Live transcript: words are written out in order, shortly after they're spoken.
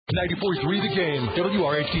94.3 The Game,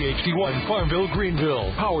 WRHD-HD1, Farmville,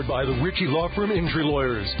 Greenville. Powered by the Ritchie Law Firm Injury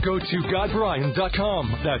Lawyers. Go to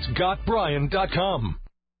GotBryan.com. That's GotBryan.com.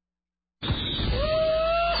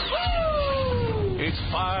 It's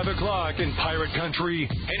 5 o'clock in Pirate Country,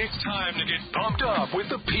 and it's time to get pumped up with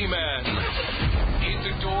the P-Man. Hit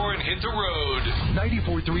the door and hit the road.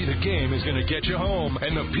 94.3 The Game is going to get you home,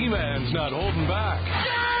 and the P-Man's not holding back.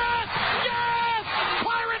 Yes! Yes!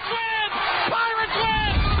 Pirates win! Pirates win!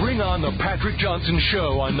 Bring on the Patrick Johnson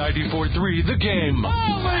Show on 94.3 The Game.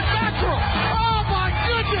 Holy mackerel! Oh, my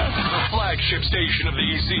goodness! The flagship station of the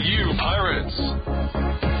ECU Pirates.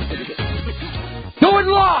 Do it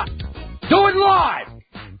live! Do it live!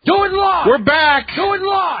 Do it live! We're back! Do it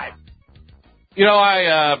live! You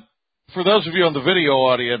know, for those of you on the video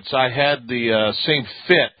audience, I had the same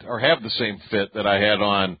fit, or have the same fit that I had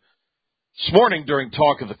on this morning during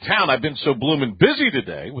Talk of the Town. I've been so bloomin' busy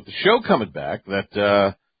today with the show coming back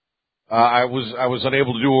that I was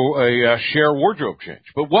unable to do a share wardrobe change.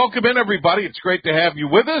 But welcome in, everybody. It's great to have you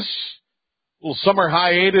with us. A little summer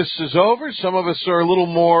hiatus is over. Some of us are a little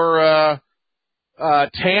more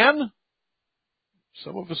tan.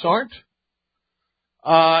 Some of us aren't.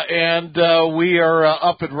 And we are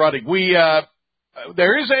up and running.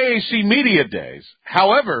 There is AAC Media Days.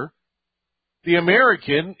 However, the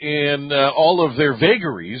American, in all of their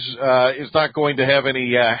vagaries, is not going to have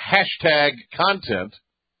any hashtag content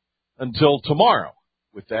until tomorrow.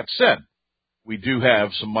 With that said, we do have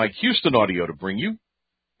some Mike Houston audio to bring you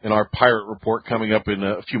in our Pirate Report coming up in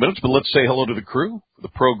a few minutes. But let's say hello to the crew for the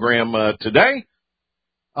program today.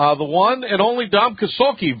 The one and only Dom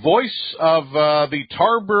Kasolki, voice of the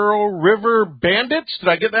Tarboro River Bandits. Did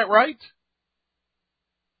I get that right?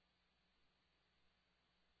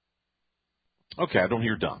 Okay, I don't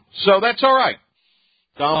hear Dom. So that's all right.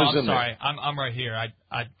 Dom is in there. Sorry, I'm right here.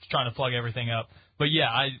 I'm trying to plug everything up. But yeah,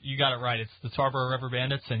 you got it right. It's the Tarboro River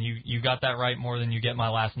Bandits, and you got that right more than you get my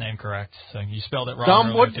last name correct. So you spelled it wrong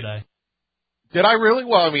Dom, earlier today. Did I really?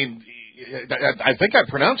 Well, I mean, I think I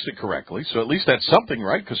pronounced it correctly, so at least that's something,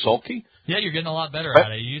 right, Kasolki? Yeah, you're getting a lot better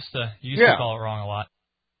at it. You used to call it wrong a lot.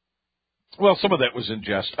 Well, some of that was in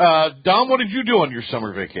jest. Dom, what did you do on your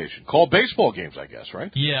summer vacation? Call baseball games, I guess,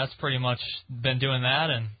 right? Yeah, it's pretty much been doing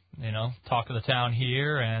that, and talk of the town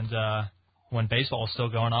here. And when baseball was still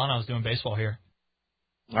going on, I was doing baseball here.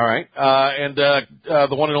 All right, and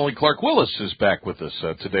the one and only Clark Willis is back with us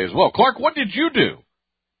today as well. Clark, what did you do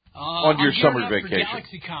on your summer vacation? I'm for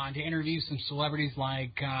GalaxyCon to interview some celebrities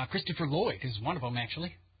like Christopher Lloyd is one of them,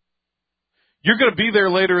 actually. You're going to be there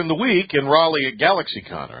later in the week in Raleigh at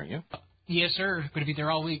GalaxyCon, aren't you? Yes, sir. Going to be there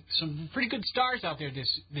all week. Some pretty good stars out there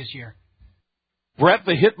this year. Bret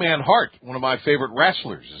the Hitman Hart, one of my favorite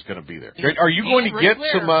wrestlers, is going to be there. Are you going to get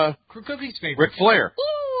some Cookie's favorite. Ric Flair? Woo!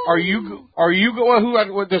 Are you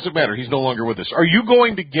going? What does it matter? He's no longer with us. Are you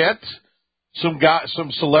going to get some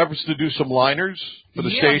celebrities to do some liners for the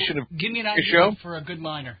station? Give me an idea for a good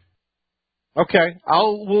liner. Okay,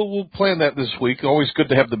 we'll plan that this week. Always good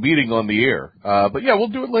to have the meeting on the air. But yeah, we'll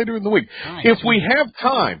do it later in the week. Right, if we have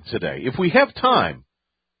time today,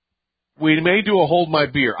 we may do a Hold My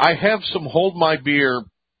Beer. I have some Hold My Beer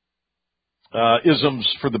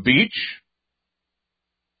isms for the beach,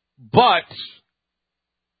 but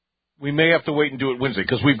we may have to wait and do it Wednesday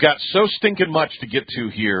because we've got so stinking much to get to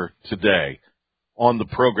here today on the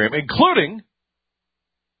program, including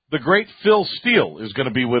the great Phil Steele is going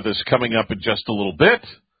to be with us coming up in just a little bit.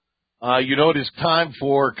 It is time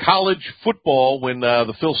for college football when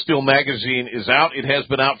the Phil Steele magazine is out. It has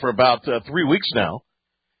been out for about 3 weeks now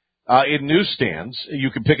in newsstands. You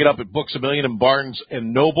can pick it up at Books A Million and Barnes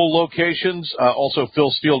and Noble locations, also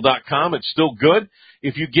philsteele.com. It's still good.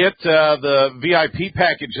 If you get the VIP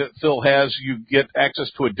package that Phil has, you get access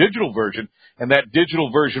to a digital version, and that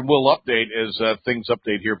digital version will update as things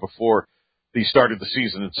update here before the start of the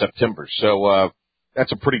season in September. So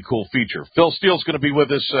that's a pretty cool feature. Phil Steele's going to be with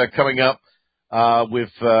us coming up with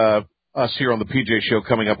us here on the PJ Show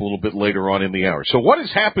coming up a little bit later on in the hour. So what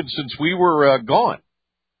has happened since we were gone?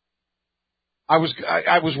 I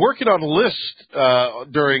was working on a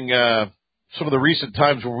list during some of the recent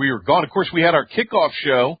times where we were gone. Of course, we had our kickoff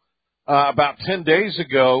show about 10 days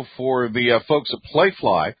ago for the folks at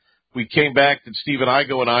Playfly. We came back, and Steve and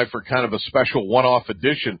Igo and I, for kind of a special one-off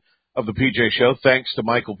edition of the PJ Show. Thanks to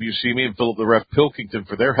Michael Buscemi and Philip the Ref Pilkington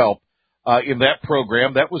for their help in that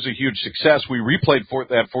program. That was a huge success. We replayed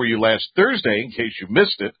that for you last Thursday in case you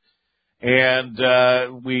missed it. And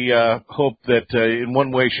we hope that in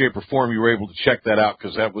one way, shape, or form you were able to check that out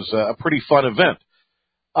because that was a pretty fun event.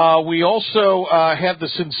 We also had the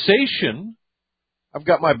sensation I've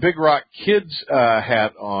got my Big Rock Kids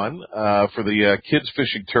hat on for the kids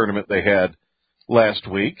fishing tournament they had last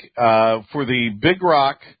week. For the Big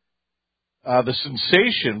Rock, the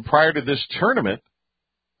sensation prior to this tournament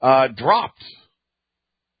dropped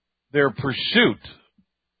their pursuit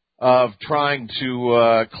of trying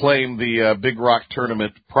to claim the Big Rock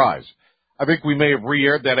tournament prize. I think we may have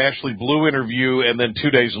re-aired that Ashley Blue interview, and then 2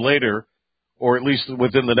 days later, or at least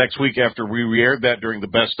within the next week after we re-aired that during the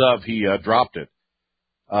best of, he dropped it,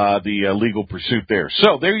 the legal pursuit there.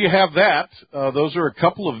 So there you have that. Those are a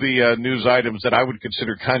couple of the news items that I would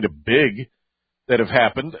consider kind of big that have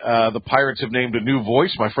happened. The Pirates have named a new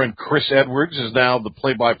voice. My friend Chris Edwards is now the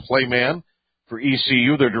play-by-play man for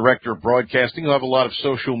ECU, their director of broadcasting. He'll have a lot of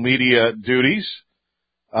social media duties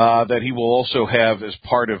that he will also have as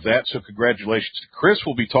part of that. So congratulations to Chris.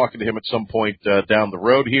 We'll be talking to him at some point down the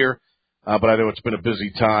road here. But I know it's been a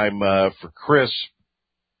busy time for Chris,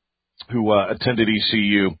 who attended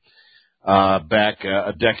ECU back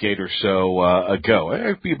a decade or so ago.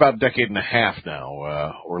 It'd be about a decade and a half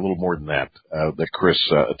now, or a little more than that, that Chris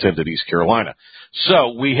attended East Carolina.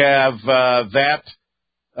 So we have that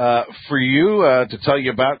for you to tell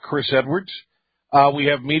you about, Chris Edwards. We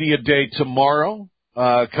have Media Day tomorrow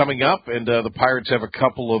coming up, and the Pirates have a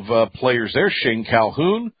couple of players there. Shane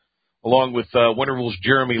Calhoun, along with Winterville's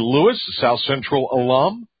Jeremy Lewis, South Central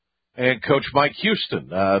alum, and Coach Mike Houston.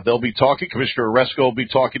 They'll be talking. Commissioner Oresko will be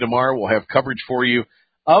talking tomorrow. We'll have coverage for you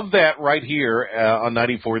of that right here on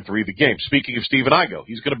 94.3 The Game. Speaking of Stephen Igo,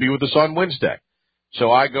 he's going to be with us on Wednesday. So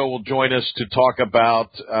Igo will join us to talk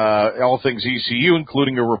about all things ECU,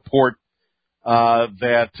 including a report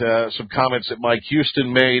that some comments that Mike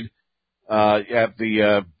Houston made at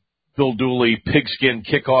the Bill Dooley Pigskin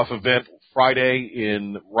Kickoff event Friday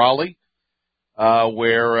in Raleigh,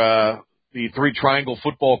 where the three triangle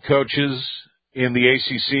football coaches in the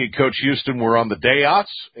ACC and Coach Houston were on the dais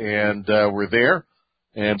and were there.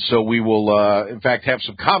 And so we will, in fact, have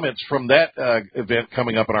some comments from that event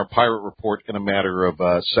coming up in our Pirate Report in a matter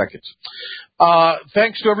of seconds.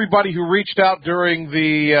 Thanks to everybody who reached out during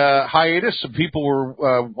the hiatus. Some people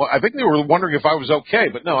were, I think they were wondering if I was okay,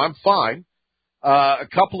 but no, I'm fine. A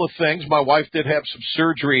couple of things. My wife did have some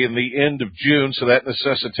surgery in the end of June, so that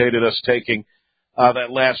necessitated us taking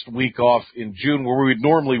that last week off in June, where we'd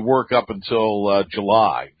normally work up until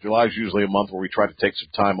July. July is usually a month where we try to take some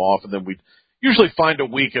time off, and then we'd usually find a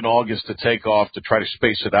week in August to take off to try to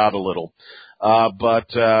space it out a little. But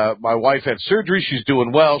my wife had surgery. She's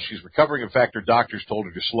doing well. She's recovering. In fact, her doctors told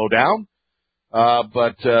her to slow down.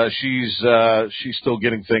 But she's still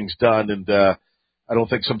getting things done, and I don't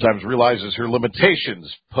think sometimes realizes her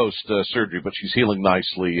limitations post-surgery, but she's healing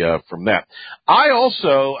nicely from that. I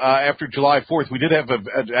also, after July 4th, we did have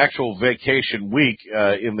an actual vacation week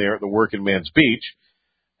in there at the Working Man's Beach.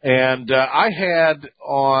 And I had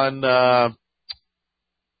on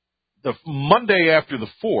the Monday after the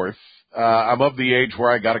 4th, I'm of the age where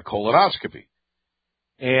I got a colonoscopy.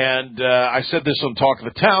 And I said this on Talk of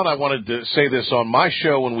the Town. I wanted to say this on my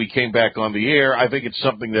show when we came back on the air. I think it's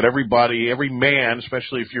something that everybody, every man,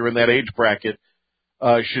 especially if you're in that age bracket,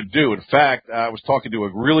 should do. In fact, I was talking to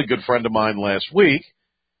a really good friend of mine last week,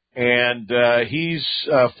 and he's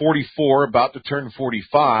 44, about to turn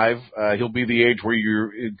 45. He'll be the age where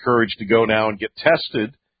you're encouraged to go now and get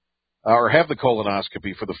tested or have the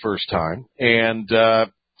colonoscopy for the first time. And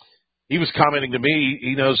he was commenting to me,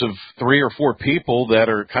 he knows of 3 or 4 people that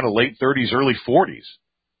are kind of late 30s, early 40s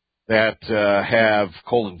that have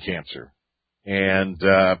colon cancer. And,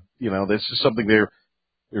 this is something they're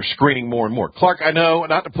screening more and more. Clark, I know,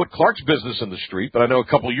 not to put Clark's business in the street, but I know a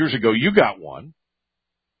couple of years ago you got one.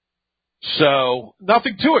 So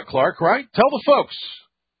nothing to it, Clark, right? Tell the folks.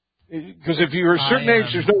 Because if you're a certain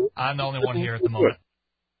age, there's no... I'm the only one here at the moment.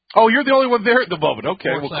 Oh, you're the only one there at the moment. Okay.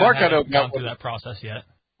 Well, Clark, I know... gone through that process yet.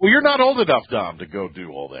 Well, you're not old enough, Dom, to go do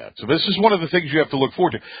all that. So this is one of the things you have to look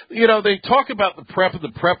forward to. They talk about the prep, and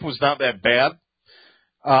the prep was not that bad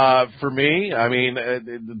for me. I mean,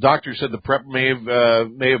 the doctor said the prep may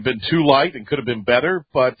have been too light and could have been better,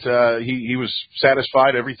 but he was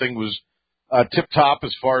satisfied. Everything was tip-top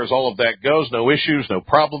as far as all of that goes. No issues, no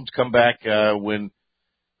problems. Come back when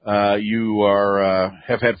you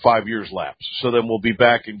have had 5 years lapse. So then we'll be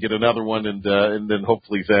back and get another one, and then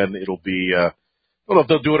hopefully then it'll be I don't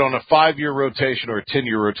know if they'll do it on a 5-year rotation or a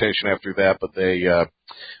 10-year rotation after that, but they are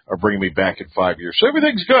bringing me back in 5 years. So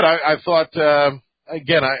everything's good. I thought,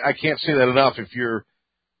 again, I can't say that enough. If you're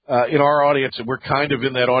in our audience, and we're kind of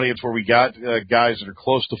in that audience where we got guys that are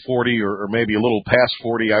close to 40 or maybe a little past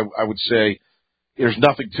 40, I would say there's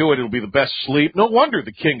nothing to it. It'll be the best sleep. No wonder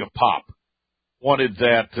the king of pop wanted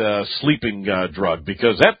that sleeping drug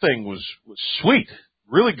because that thing was sweet.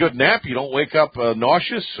 Really good nap. You don't wake up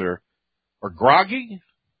nauseous or groggy.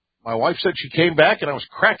 My wife said she came back and I was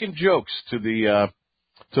cracking jokes to the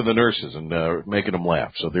nurses and making them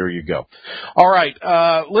laugh. So there you go. All right,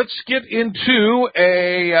 let's get into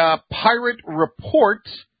a Pirate report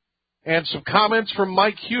and some comments from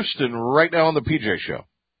Mike Houston right now on the PJ Show.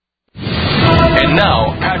 And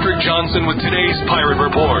now, Patrick Johnson with today's Pirate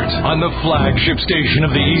Report on the flagship station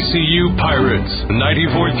of the ECU Pirates,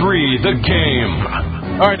 94.3 The Game.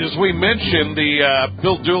 All right, as we mentioned, the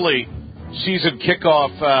Bill Dooley season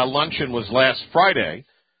kickoff luncheon was last Friday.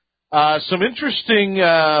 Some interesting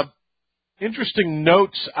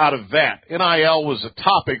notes out of that. NIL was a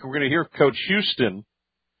topic. We're going to hear Coach Houston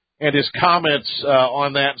and his comments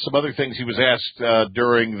on that and some other things he was asked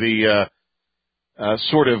during the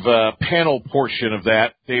panel portion of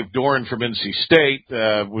that. Dave Doran from NC State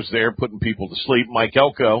was there putting people to sleep. Mike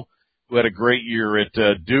Elko, who had a great year at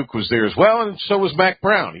Duke, was there as well, and so was Mac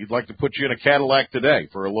Brown. He'd like to put you in a Cadillac today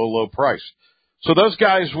for a low, low price. So those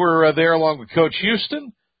guys were there along with Coach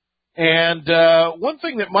Houston. And one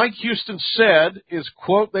thing that Mike Houston said is,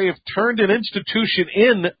 quote, they have turned an institution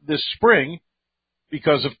in this spring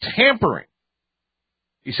because of tampering.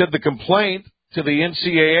 He said the complaint to the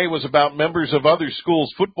NCAA was about members of other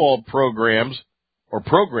schools' football program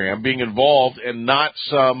being involved and not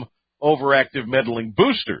some overactive meddling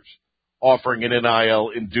boosters offering an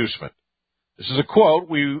NIL inducement. This is a quote.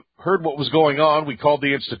 We heard what was going on. We called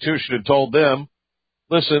the institution and told them,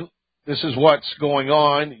 listen, this is what's going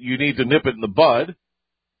on. You need to nip it in the bud.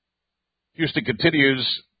 Houston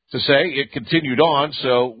continues to say it continued on,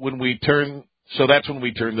 so that's when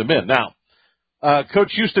we turned them in. Now,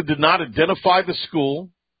 Coach Houston did not identify the school,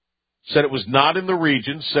 said it was not in the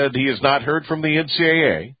region, said he has not heard from the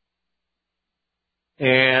NCAA,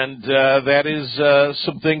 and that is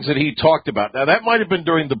some things that he talked about. Now, that might have been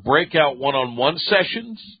during the breakout one-on-one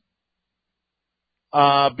sessions,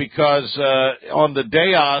 because on the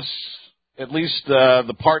dais, at least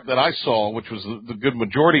the part that I saw, which was the good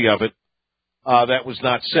majority of it, that was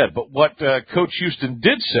not said. But what Coach Houston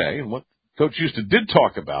did say, and what Coach Houston did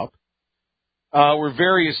talk about, were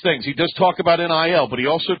various things. He does talk about NIL, but he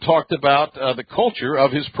also talked about the culture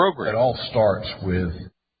of his program. It all starts with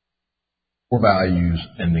core values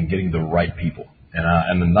and then getting the right people.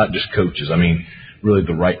 And then not just coaches, I mean, really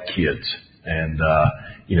the right kids. And,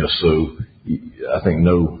 so I think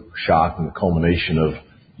no shock in the culmination of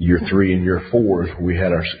year 3 and year 4 is where we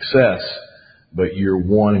had our success, but year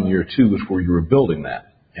 1 and year 2 is where you were building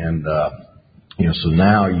that. And, so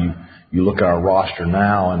now you look at our roster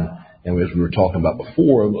now and as we were talking about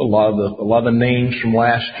before, a lot of the names from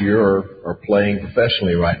last year are playing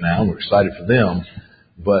professionally right now, and we're excited for them.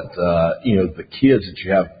 But the kids that you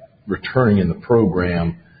have returning in the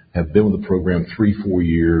program have been with the program 3-4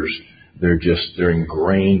 years. They're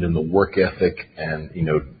ingrained in the work ethic and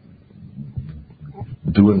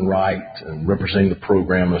doing right and representing the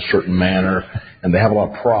program in a certain manner, and they have a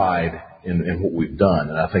lot of pride in what we've done.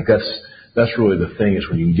 And I think that's really the thing is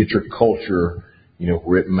when you can get your culture,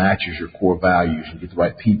 where it matches your core values and get the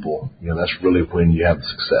right people, that's really when you have the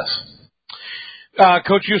success.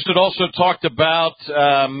 Coach Houston also talked about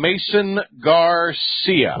Mason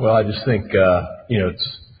Garcia. Well, I just think,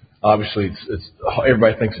 it's obviously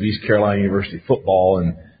everybody thinks of East Carolina University football,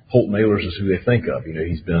 and Holton Ahlers is who they think of.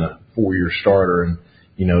 He's been a 4-year starter and,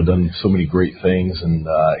 done so many great things, and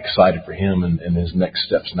excited for him and his next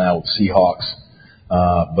steps now with Seahawks.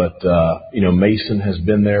 But Mason has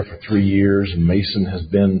been there for 3 years, and Mason has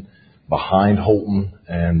been behind Holton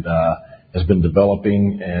and has been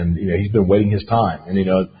developing, and, he's been waiting his time. And,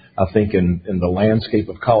 I think in the landscape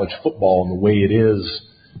of college football and the way it is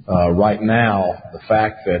right now, the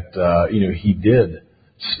fact that, he did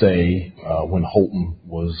stay when Holton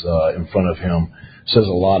was in front of him says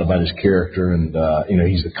a lot about his character, and,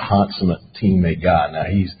 he's a consummate teammate guy. Now,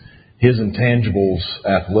 his intangibles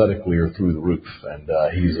athletically are through the roof, and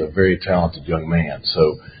he's a very talented young man.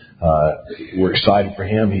 So we're excited for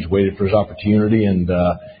him. He's waited for his opportunity, and,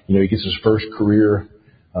 he gets his first career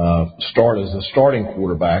start as a starting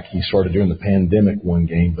quarterback. He started during the pandemic one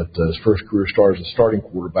game, but his first career start as a starting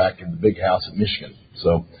quarterback in the Big House at Michigan.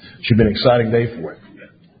 So it should be an exciting day for him.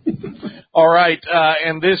 All right,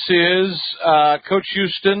 and this is Coach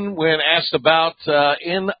Houston when asked about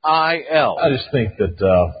NIL. I just think that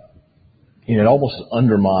it almost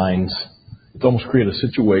created a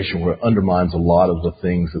situation where it undermines a lot of the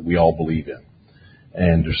things that we all believe in.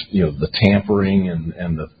 And there's, the tampering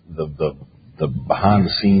and the behind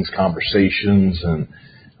the scenes conversations and,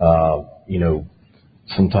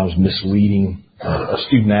 sometimes misleading a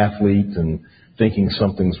student athlete and thinking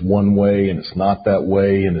something's one way and it's not that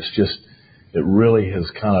way, and it really has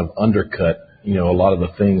kind of undercut, a lot of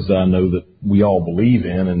the things that I know that we all believe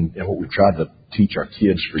in and what we've tried to teach our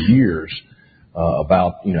kids for years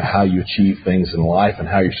about, how you achieve things in life and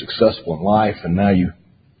how you're successful in life. And now you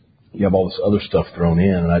have all this other stuff thrown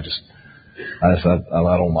in, and I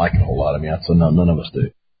don't like it a whole lot. I mean, that's none of us do.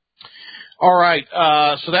 All right.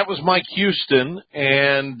 So that was Mike Houston,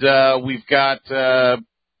 and we've got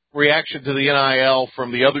reaction to the NIL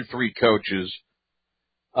from the other three coaches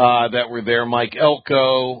that were there: Mike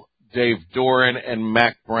Elko, Dave Doeren, and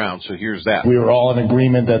Mack Brown. So here's that. We were all in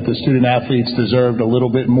agreement that the student athletes deserved a little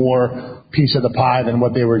bit more piece of the pie than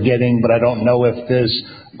what they were getting, but I don't know if this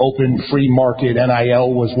open free market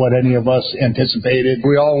NIL was what any of us anticipated.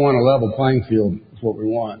 We all want a level playing field is what we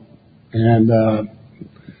want. And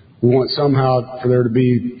we want somehow for there to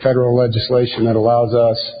be federal legislation that allows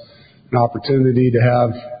us an opportunity to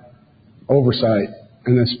have oversight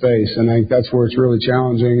in this space. And I think that's where it's really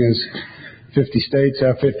challenging is 50 states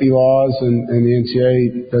have 50 laws, and the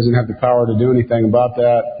NCAA doesn't have the power to do anything about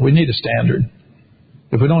that. We need a standard.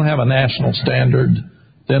 If we don't have a national standard,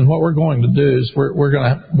 then what we're going to do is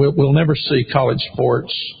we'll never see college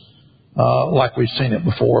sports like we've seen it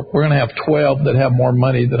before. We're going to have 12 that have more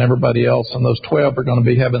money than everybody else, and those 12 are going to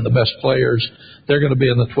be having the best players. They're going to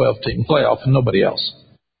be in the 12-team playoff and nobody else.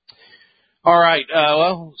 All right.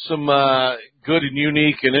 Some good and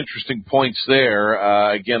unique and interesting points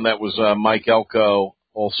there. Again, that was Mike Elko,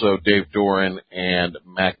 also Dave Doeren, and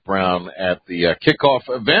Mack Brown at the kickoff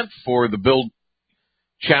event for the Build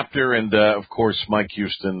chapter, and, of course, Mike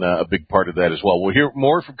Houston, a big part of that as well. We'll hear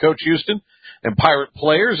more from Coach Houston and Pirate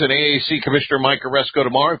players and AAC Commissioner Mike Aresco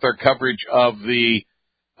tomorrow with our coverage of the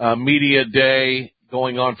media day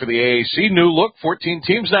going on for the AAC. New look, 14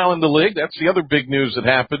 teams now in the league. That's the other big news that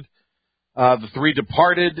happened. The 3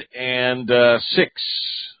 departed and 6,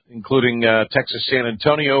 including Texas San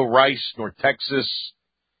Antonio, Rice, North Texas,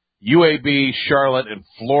 UAB, Charlotte, and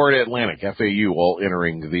Florida Atlantic, FAU, all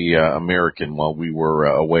entering the American while we were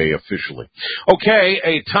away officially. Okay,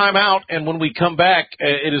 a timeout, and when we come back,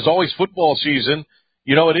 it is always football season.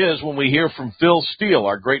 You know it is when we hear from Phil Steele,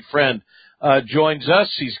 our great friend, joins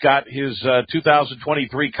us. He's got his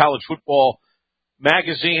 2023 college football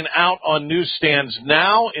magazine out on newsstands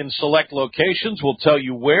now in select locations. We'll tell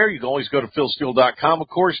you where. You can always go to philsteele.com, of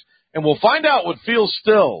course, and we'll find out what Phil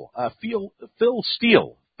Steele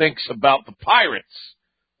thinks about the Pirates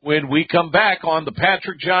when we come back on the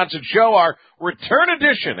Patrick Johnson Show, our return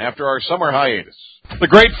edition after our summer hiatus. The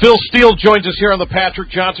great Phil Steele joins us here on the Patrick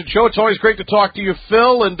Johnson Show. It's always great to talk to you,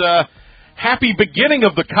 Phil, and happy beginning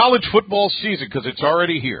of the college football season because it's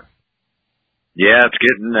already here. Yeah, it's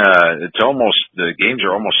getting, the games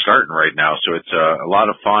are almost starting right now, so it's a lot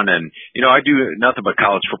of fun. And, I do nothing but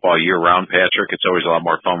college football year round, Patrick. It's always a lot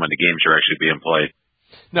more fun when the games are actually being played.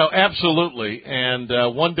 No, absolutely. And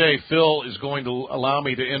one day Phil is going to allow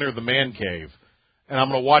me to enter the man cave, and I'm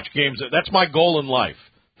going to watch games. That's my goal in life,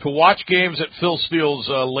 to watch games at Phil Steele's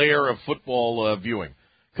layer of football viewing,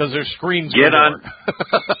 because there's screens. Get on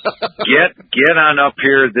up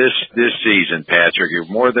here this season, Patrick. You're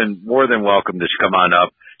more than welcome to come on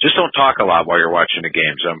up. Just don't talk a lot while you're watching the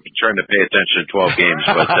games. I'm trying to pay attention to 12 games,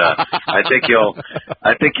 but I think you'll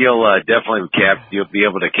definitely you'll be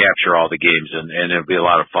able to capture all the games, and it'll be a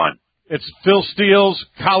lot of fun. It's Phil Steele's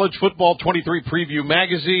College Football 23 Preview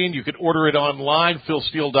Magazine. You can order it online,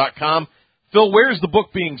 philsteele.com. Phil, where's the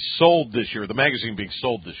book being sold this year, the magazine being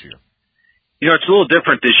sold this year? It's a little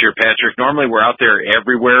different this year, Patrick. Normally we're out there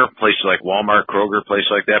everywhere, places like Walmart, Kroger, places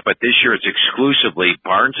like that. But this year it's exclusively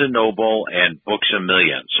Barnes & Noble and Books A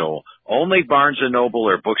Million. So only Barnes & Noble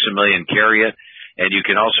or Books A Million carry it. And you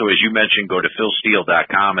can also, as you mentioned, go to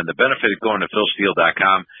philsteele.com. And the benefit of going to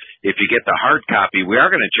philsteele.com, if you get the hard copy, we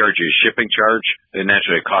are going to charge you a shipping charge. And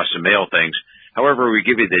naturally it costs to mail things. However, we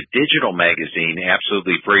give you the digital magazine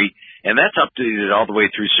absolutely free. And that's updated all the way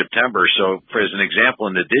through September. So, as an example,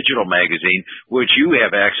 in the digital magazine, which you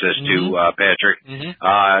have access to, Patrick,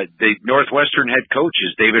 the Northwestern head coach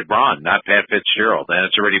is David Braun, not Pat Fitzgerald, and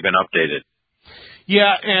it's already been updated.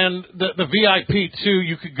 Yeah, and the VIP, too,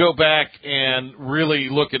 you could go back and really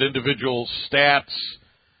look at individual stats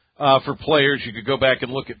for players. You could go back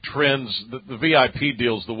and look at trends. The VIP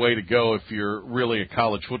deal is the way to go if you're really a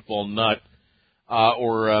college football nut.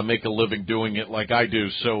 Or make a living doing it like I do.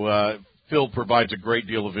 So Phil provides a great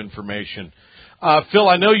deal of information. Phil,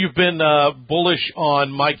 I know you've been bullish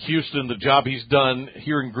on Mike Houston, the job he's done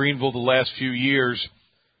here in Greenville the last few years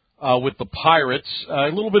with the Pirates. A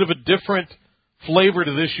little bit of a different flavor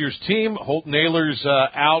to this year's team. Holt Naylor's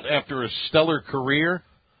out after a stellar career.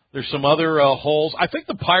 There's some other holes. I think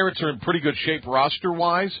the Pirates are in pretty good shape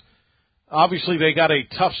roster-wise. Obviously, they got a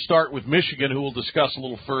tough start with Michigan, who we'll discuss a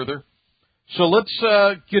little further. So let's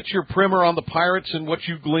get your primer on the Pirates and what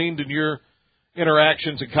you gleaned in your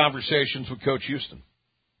interactions and conversations with Coach Houston.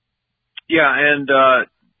 Yeah, and,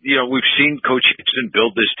 we've seen Coach Houston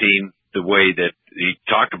build this team the way that he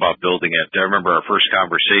talked about building it. I remember our first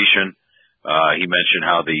conversation. He mentioned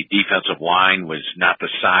how the defensive line was not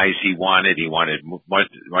the size he wanted. He wanted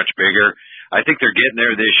much bigger. I think they're getting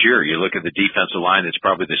there this year. You look at the defensive line, it's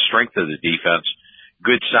probably the strength of the defense.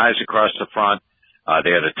 Good size across the front.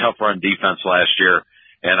 They had a tough run defense last year,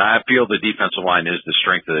 and I feel the defensive line is the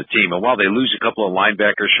strength of the team. And while they lose a couple of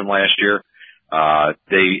linebackers from last year,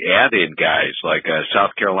 they add in guys like a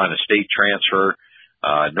South Carolina State transfer,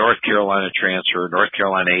 North Carolina transfer, North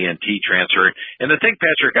Carolina A&T transfer. And the thing,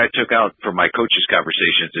 Patrick, I took out from my coaches'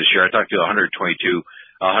 conversations this year, I talked to 133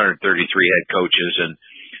 head coaches, and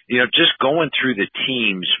just going through the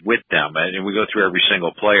teams with them, and we go through every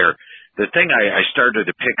single player. The thing I started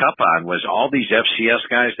to pick up on was all these FCS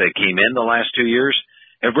guys that came in the last 2 years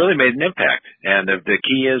have really made an impact. And the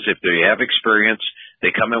key is if they have experience,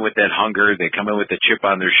 they come in with that hunger, they come in with the chip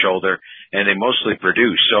on their shoulder, and they mostly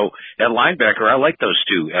produce. So at linebacker, I like those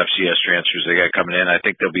two FCS transfers they got coming in. I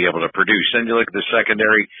think they'll be able to produce. Then you look at the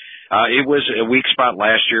secondary. It was a weak spot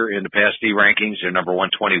last year in the past D rankings. They're number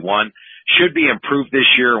 121. Should be improved this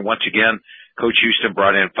year. And once again, Coach Houston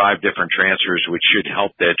brought in 5 different transfers, which should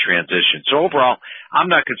help that transition. So overall, I'm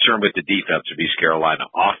not concerned with the defense of East Carolina.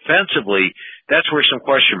 Offensively, that's where some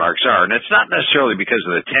question marks are. And it's not necessarily because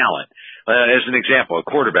of the talent. As an example, a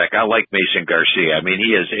quarterback, I like Mason Garcia. I mean,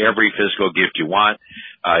 he has every physical gift you want.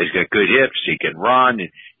 He's got good hips. He can run.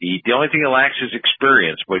 The only thing he lacks is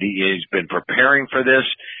experience, but he's been preparing for this.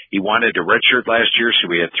 He wanted to redshirt last year,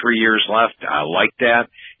 so we had 3 years left. I like that.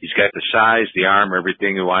 He's got the size, the arm,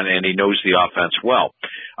 everything he wanted, and he knows the offense well.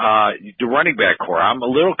 The running back core, I'm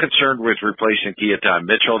a little concerned with replacing Keaton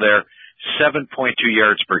Mitchell there. 7.2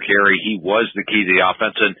 yards per carry. He was the key to the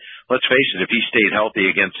offense. And let's face it, if he stayed healthy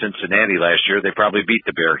against Cincinnati last year, they probably beat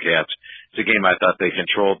the Bearcats. It's a game I thought they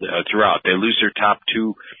controlled throughout. They lose their top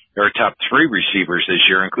 3 receivers this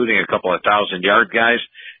year, including a couple of 1,000-yard guys.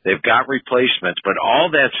 They've got replacements, but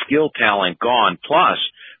all that skill talent gone, plus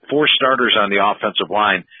 4 starters on the offensive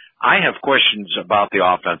line. I have questions about the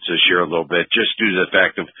offense this year a little bit, just due to the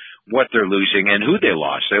fact of what they're losing and who they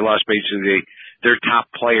lost. They lost basically their top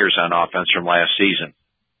players on offense from last season.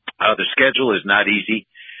 The schedule is not easy.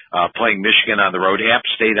 Playing Michigan on the road. App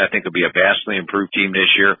State, I think, will be a vastly improved team this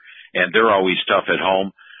year, and they're always tough at home.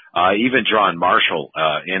 Even drawing Marshall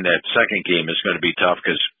in that second game is going to be tough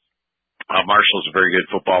because Marshall's a very good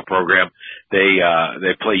football program. They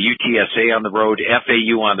play UTSA on the road,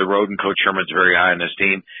 FAU on the road, and Coach Sherman's very high on his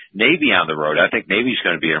team. Navy on the road. I think Navy's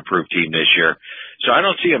going to be an improved team this year. So I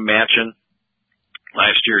don't see them matching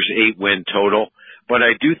last year's 8-win total. But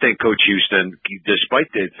I do think Coach Houston, despite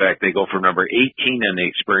the fact they go from number 18 in the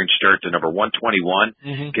experience start to number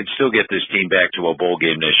 121, can still get this team back to a bowl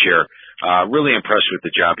game this year. Really impressed with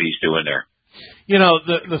the job he's doing there.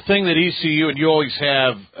 The thing that ECU, and you always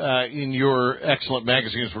have in your excellent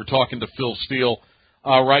magazines, we're talking to Phil Steele,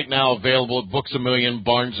 right now available at Books A Million,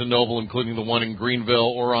 Barnes & Noble, including the one in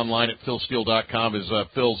Greenville, or online at philsteele.com is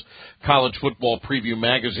Phil's College Football Preview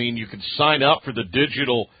magazine. You can sign up for the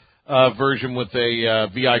digital version with a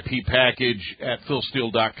VIP package at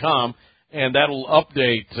philsteele.com, and that'll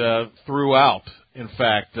update throughout, in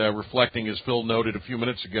fact, reflecting, as Phil noted a few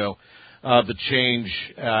minutes ago, the change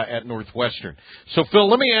at Northwestern. So, Phil,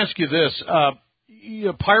 let me ask you this.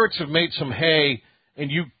 Pirates have made some hay, and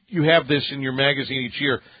you have this in your magazine each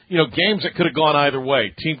year. Games that could have gone either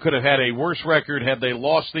way. Team could have had a worse record had they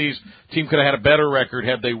lost these. Team could have had a better record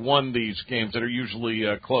had they won these games that are usually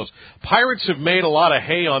close. Pirates have made a lot of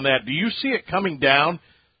hay on that. Do you see it coming down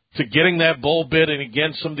to getting that bowl bid and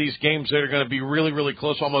against some of these games that are going to be really, really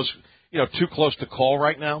close, almost too close to call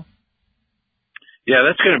right now? Yeah,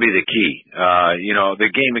 that's going to be the key.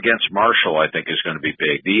 The game against Marshall, I think, is going to be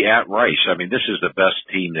big. The at Rice, I mean, this is the best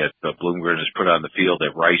team that Bloomgren has put on the field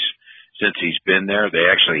at Rice since he's been there. They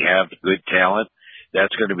actually have good talent.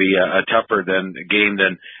 That's going to be a tougher game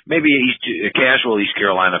than maybe casual East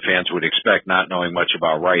Carolina fans would expect, not knowing much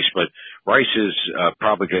about Rice. But Rice is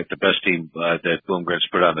probably the best team that Bloomgren's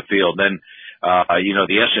put on the field. Then,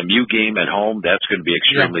 the SMU game at home, that's going to be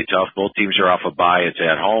extremely tough. Both teams are off a bye. It's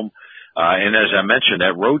at home. And as I mentioned,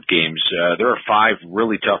 at road games, there are 5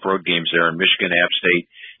 really tough road games there in Michigan, App State,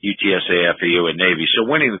 UTSA, FAU, and Navy. So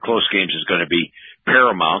winning the close games is going to be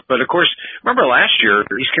paramount. But, of course, remember last year,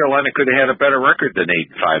 East Carolina could have had a better record than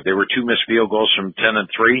 8-5. There were 2 missed field goals from 10-3,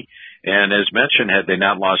 And as mentioned, had they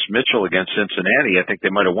not lost Mitchell against Cincinnati, I think they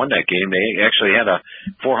might have won that game. They actually had a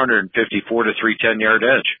 454 to 310-yard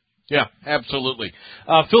edge. Yeah, absolutely.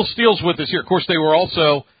 Phil Steele's with us here. Of course, they were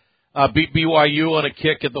also beat BYU on a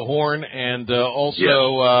kick at the Horn, and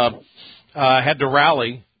also had to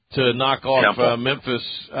rally to knock off Memphis.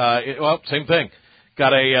 Same thing.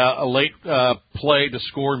 Got a late play to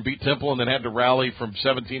score and beat Temple, and then had to rally from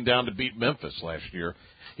 17 down to beat Memphis last year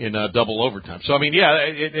in double overtime. So, I mean, yeah,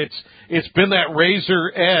 it's been that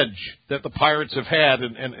razor edge that the Pirates have had,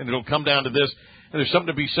 and it'll come down to this. And there's something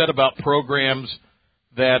to be said about programs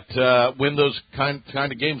that win those kind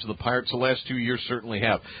of games. The Pirates the last 2 years certainly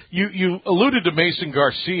have. You alluded to Mason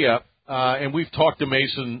Garcia, and we've talked to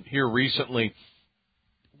Mason here recently.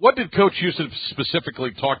 What did Coach Houston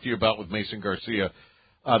specifically talk to you about with Mason Garcia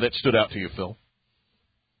that stood out to you, Phil?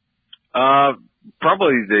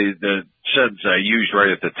 Probably the sentence I used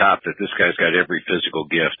right at the top, that this guy's got every physical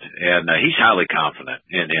gift, and he's highly confident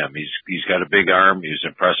in him. He's got a big arm. He was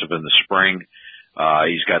impressive in the spring.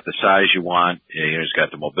 He's got the size you want. He's got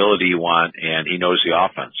the mobility you want, and he knows the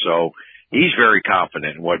offense. So he's very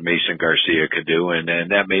confident in what Mason Garcia could do, and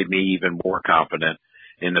that made me even more confident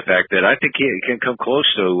in the fact that I think he can come close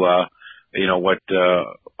to what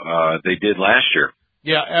they did last year.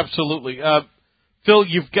 Yeah, absolutely. Phil,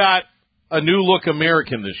 you've got a new look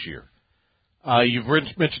American this year. You've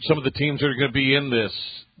mentioned some of the teams that are going to be in this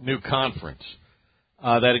new conference.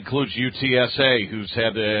 That includes UTSA, who's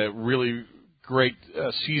had a really great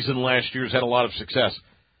season last year, has had a lot of success.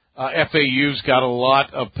 FAU's got a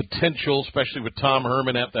lot of potential, especially with Tom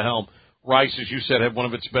Herman at the helm. Rice, as you said, had one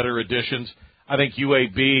of its better additions. I think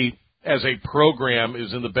UAB as a program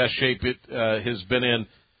is in the best shape it has been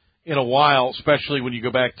in a while, especially when you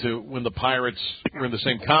go back to when the Pirates were in the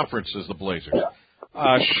same conference as the Blazers.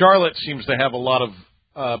 Charlotte seems to have a lot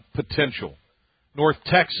of potential. North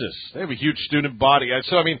Texas, they have a huge student body.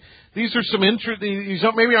 So, I mean, these are some these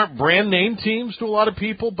maybe aren't brand name teams to a lot of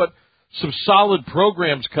people, but some solid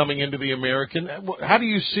programs coming into the American. How do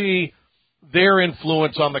you see their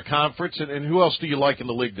influence on the conference, and who else do you like in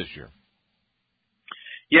the league this year?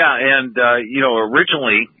 Yeah, and,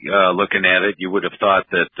 originally, looking at it, you would have thought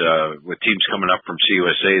that, with teams coming up from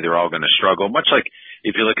CUSA, they're all going to struggle. Much like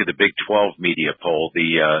if you look at the Big 12 media poll,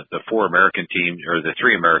 the 4 American teams, or the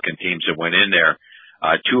 3 American teams that went in there,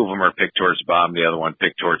 2 of them are picked towards the bottom, the other one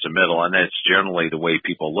picked towards the middle, and that's generally the way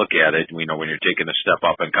people look at it. We know when you're taking a step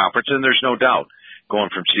up in conference, and there's no doubt going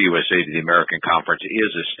from CUSA to the American Conference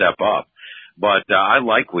is a step up. But I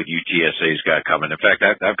like what UTSA's got coming. In fact,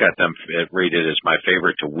 I've got them rated as my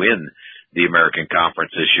favorite to win the American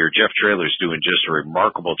Conference this year. Jeff Traylor's doing just a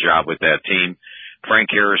remarkable job with that team. Frank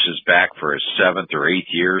Harris is back for his 7th or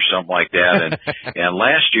 8th year, something like that. And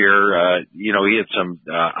last year, he had some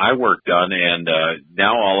eye work done, and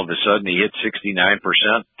now all of a sudden he hit 69%,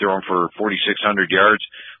 throwing for 4,600 yards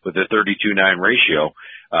with a 32-9 ratio.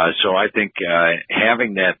 So I think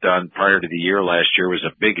having that done prior to the year last year was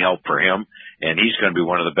a big help for him, and he's going to be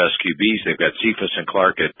one of the best QBs. They've got Cephas and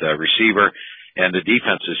Clark at receiver, and the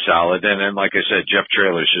defense is solid. And then, like I said, Jeff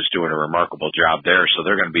Traylor's just doing a remarkable job there, so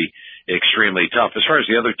they're going to be extremely tough. As far as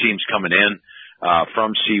the other teams coming in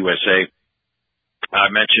from CUSA, I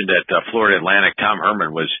mentioned at Florida Atlantic, Tom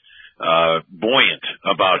Herman was buoyant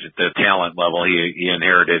about the talent level he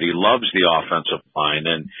inherited. He loves the offensive line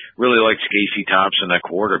and really likes Casey Thompson at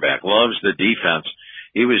quarterback, loves the defense.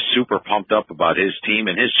 He was super pumped up about his team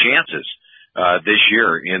and his chances this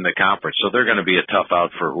year in the conference. So they're going to be a tough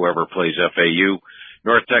out for whoever plays FAU.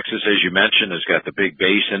 North Texas, as you mentioned, has got the big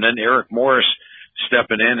base. And then Eric Morris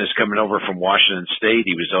stepping in is coming over from Washington State.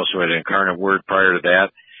 He was also at Incarnate Word prior to that.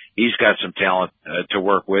 He's got some talent to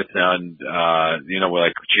work with, and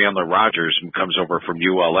like Chandler Rogers, who comes over from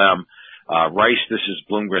ULM. Rice, this is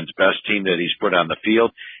Bloomgren's best team that he's put on the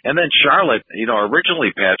field. And then Charlotte,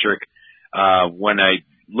 originally, Patrick, when I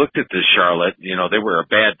looked at this Charlotte, they were a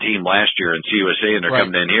bad team last year in CUSA, and they're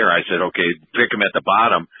coming in here. I said, okay, pick them at the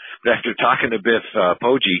bottom. But after talking to Biff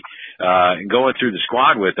Poggi, and going through the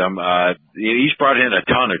squad with him, he's brought in a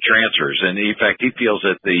ton of transfers, and in fact, he feels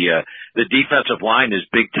that the defensive line is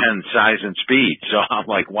Big Ten size and speed. So I'm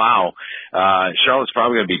like, wow, Charlotte's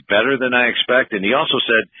probably going to be better than I expect. And he also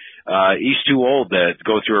said he's too old to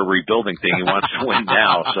go through a rebuilding thing. He wants to win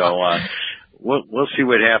now. So we'll see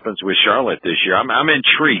what happens with Charlotte this year. I'm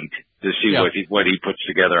intrigued to see what he puts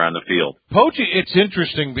together on the field. Poggi, it's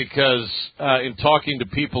interesting because in talking to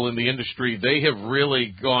people in the industry, they have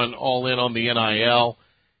really gone all in on the NIL.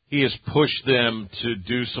 He has pushed them to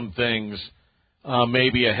do some things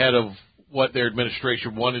maybe ahead of what their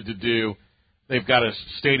administration wanted to do. They've got a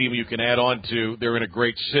stadium you can add on to. They're in a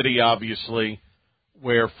great city, obviously.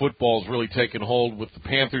 where football's really taken hold, what the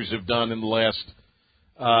Panthers have done in the last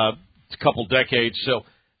couple decades. So,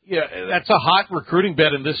 yeah, that's a hot recruiting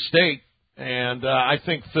bet in this state. And I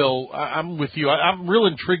think, Phil, I'm with you. I'm real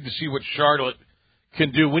intrigued to see what Charlotte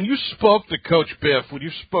can do. When you spoke to Coach Biff, when you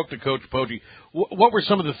spoke to Coach Poggi, what were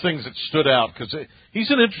some of the things that stood out? Because he's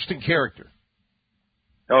an interesting character.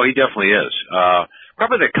 Oh, he definitely is.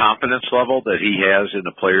 Probably the confidence level that he has in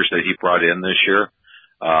the players that he brought in this year.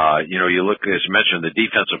 You look, as mentioned, the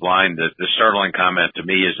defensive line, the startling comment to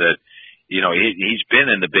me is that, he's been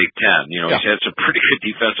in the Big Ten. He's had some pretty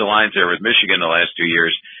good defensive lines there with Michigan the last 2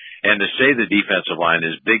 years. And to say the defensive line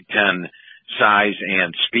is Big Ten size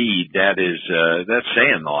and speed, that's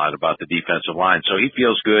saying a lot about the defensive line. So he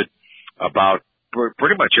feels good about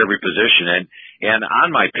pretty much every position. And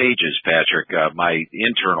on my pages, Patrick, my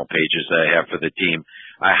internal pages that I have for the team,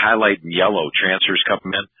 I highlight in yellow transfers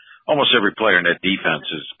coming in. Almost every player in that defense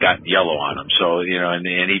has got yellow on him. So,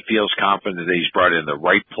 and he feels confident that he's brought in the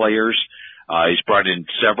right players. He's brought in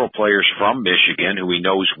several players from Michigan who he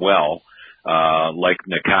knows well, like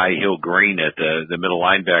Nakai Hill-Green at the middle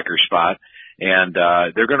linebacker spot. And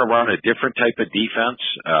they're going to run a different type of defense.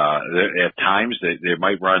 At times, they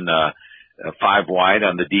might run five wide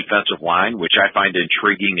on the defensive line, which I find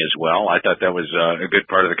intriguing as well. I thought that was a good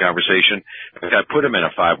part of the conversation. I put him in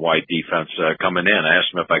a five wide defense coming in. I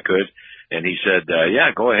asked him if I could, and he said, yeah,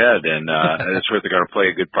 go ahead. And that's where they're going to play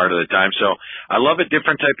a good part of the time. So I love a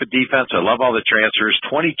different type of defense. I love all the transfers,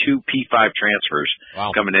 22 P5 transfers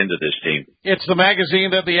coming into this team. It's the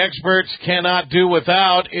magazine that the experts cannot do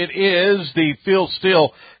without. It is the Phil Steele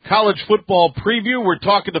College Football Preview. We're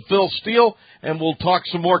talking to Phil Steele, and we'll talk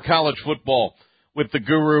some more college football with the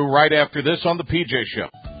guru right after this on the PJ Show.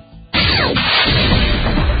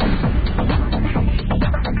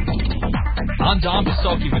 I'm Don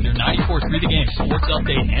Basolki with your 94.3 The Game Sports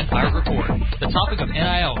Update and Pirate Report. The topic of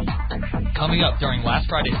NIL coming up during last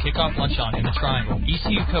Friday's kickoff luncheon in the Triangle.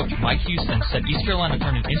 ECU coach Mike Houston said East Carolina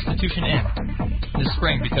turned an institution in this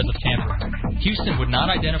spring because of tampering. Houston would not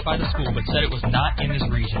identify the school but said it was not in his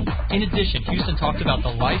region. In addition, Houston talked about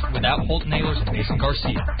the life without Holton Ahlers and Mason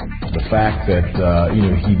Garcia. The fact that,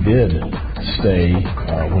 he did stay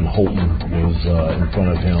when Holton was in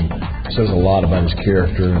front of him says a lot about his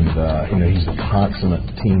character, and, he's a consummate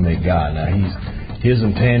teammate guy. Now, his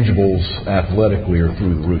intangibles athletically are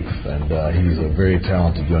through the roof, and he's a very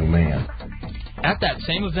talented young man. At that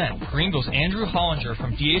same event, Greenville's Andrew Hollinger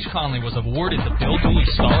from D.H. Conley was awarded the Bill Dooley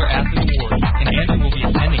Scholar Athlete Award, and Andrew will be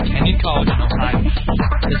attending Kenyon College in Ohio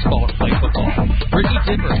this fall to play football. Brittany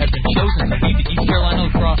Dipper has been chosen to lead the East Carolina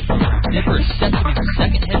lacrosse program. Dipper is set to be the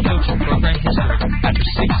second head coach in program history after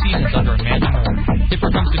 6 seasons under Amanda Moore. Dipper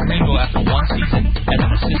comes to Greenville after 1 season as an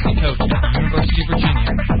assistant coach at the University of Virginia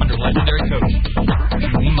under legendary coach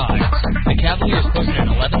Julie Myers. The Cavaliers posted an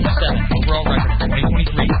 11-7 overall record in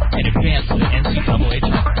 2023 and advanced to the NCAA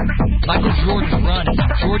tournament. Michael Jordan's run as the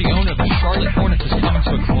majority owner of the Charlotte Hornets is coming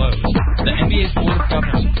to a close. The NBA's Board of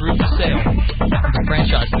Governors approved the sale of the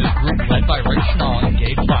franchise to this group led by Rick Schnall and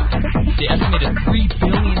Gabe Plotkin. The estimated $3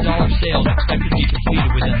 billion sale is expected to be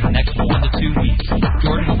completed within the next 1 to 2 weeks.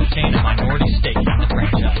 Jordan will retain a minority stake in the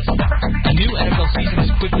franchise. A new NFL season is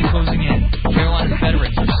quickly closing in. Carolina's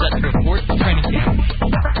veterans are set to report to training camp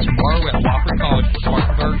tomorrow at Wofford College in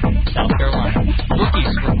Spartanburg, South Carolina.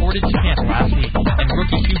 Rookies reported to camp last week, and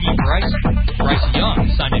rookie QB Bryce Young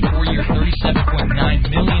signed a 4-year, $37.9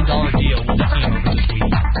 million deal with the team over this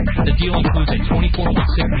week. The deal includes a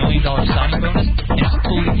 $24.6 million signing bonus and is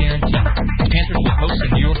fully guaranteed. The Panthers will host the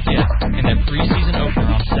New York Jets in their preseason opener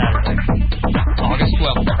on Saturday, August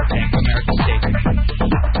 12th at the Bank of America Stadium.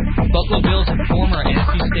 Buffalo Bills and former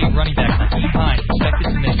NC State running back Naheem Hines expected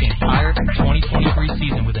to miss the entire 2023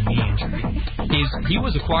 season with a knee injury. He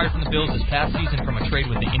was acquired from the Bills this past season from a trade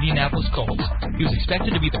with the Indianapolis Colts. He was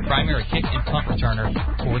expected to be the primary kick and punt returner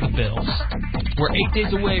for the Bills. We're 8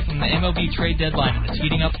 days away from the MLB trade deadline, and it's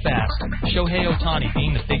heating up fast. Shohei Ohtani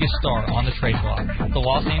being the biggest star on the trade block. The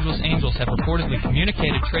Los Angeles Angels have reportedly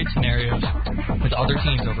communicated trade scenarios with other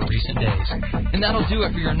teams over recent days. And that'll do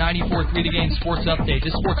it for your 94.3 The Game Sports Update.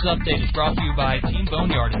 This sports update is brought to you by Team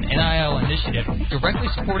Boneyard, an NIL initiative directly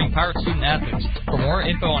supporting Pirate student athletes. For more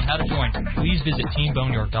info on how to join, please visit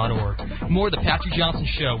teamboneyard.org. More of the Patrick Johnson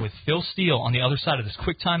Show with Phil Steele on the other side of this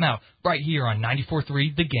quick timeout right here on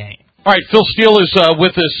 94.3 The Game. All right, Phil Steele is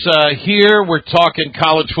with us here. We're talking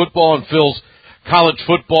college football, and Phil's College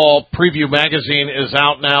Football Preview magazine is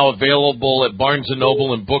out now, available at Barnes &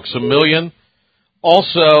 Noble and Books A Million.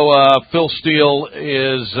 Also, Phil Steele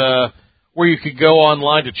is where you could go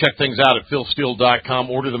online to check things out at philsteele.com.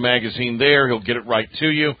 Order the magazine there. He'll get it right to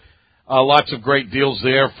you. Lots of great deals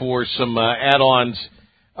there for some add-ons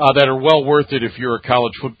that are well worth it if you're a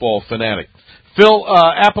college football fanatic. Phil,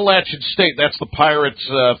 Appalachian State, that's the Pirates'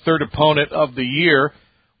 third opponent of the year.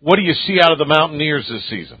 What do you see out of the Mountaineers this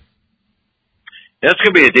season? That's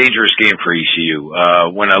going to be a dangerous game for ECU.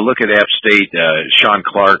 When I look at App State, Sean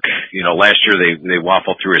Clark, last year they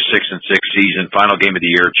waffled through a 6-6 season, final game of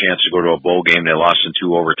the year, chance to go to a bowl game. They lost in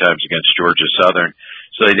 2 overtimes against Georgia Southern,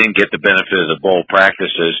 so they didn't get the benefit of the bowl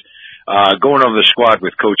practices. Going over the squad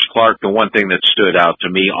with Coach Clark, the one thing that stood out to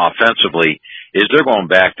me offensively is they're going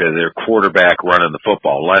back to their quarterback running the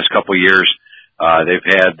football. The last couple of years, they've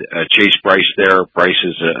had Chase Bryce there. Bryce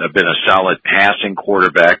has been a solid passing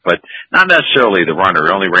quarterback, but not necessarily the runner.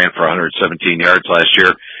 He only ran for 117 yards last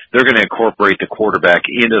year. They're going to incorporate the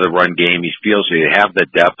quarterback into the run game. He feels they have the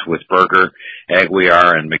depth with Berger,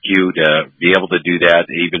 Aguiar, and McHugh to be able to do that,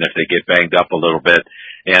 even if they get banged up a little bit.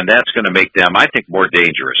 And that's going to make them, I think, more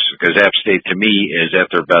dangerous, because App State, to me, is at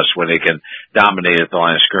their best when they can dominate at the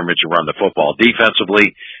line of scrimmage and run the football.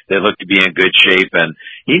 Defensively, they look to be in good shape, and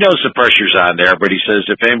he knows the pressure's on there, but he says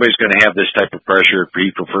if anybody's going to have this type of pressure,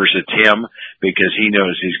 he prefers it's him, because he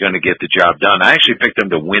knows he's going to get the job done. I actually picked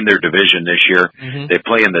them to win their division this year. Mm-hmm. They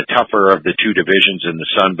play in the tougher of the 2 divisions in the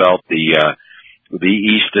Sun Belt. The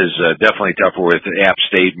East is definitely tougher with App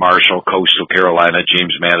State, Marshall, Coastal Carolina,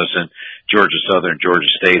 James Madison, Georgia Southern,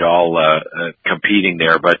 Georgia State, all competing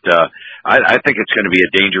there. But I think it's going to be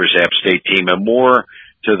a dangerous App State team, and more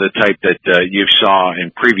to the type that you saw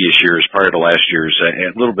in previous years, prior to last year's,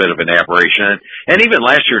 a little bit of an aberration. And even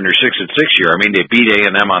last year in their 6-6 year, I mean, they beat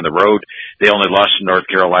A&M on the road. They only lost to North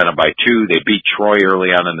Carolina by 2. They beat Troy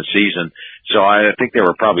early on in the season. So I think they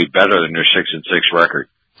were probably better than their 6-6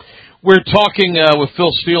 record. We're talking with Phil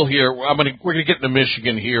Steele here. We're going to get into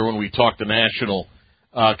Michigan here when we talk the national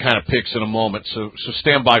kind of picks in a moment. So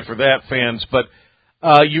stand by for that, fans. But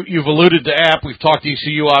you've alluded to App. We've talked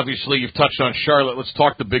ECU, obviously. You've touched on Charlotte. Let's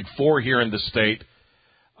talk the Big Four here in the state.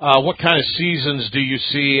 What kind of seasons do you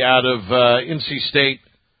see out of NC State,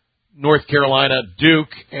 North Carolina, Duke,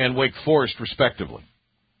 and Wake Forest, respectively?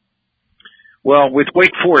 Well, with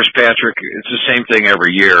Wake Forest, Patrick, it's the same thing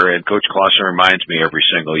every year, and Coach Clausen reminds me every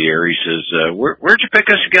single year. He says, where'd you pick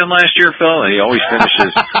us again last year, Phil? And he always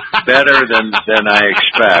finishes better than I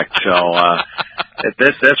expect. So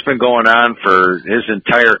that's been going on for his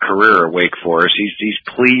entire career at Wake Forest. He's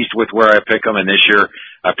pleased with where I pick him, and this year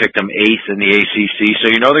I picked him 8th in the ACC.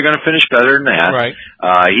 So they're going to finish better than that. Right.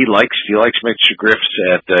 He likes Mitch Griffiths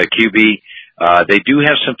at QB. They do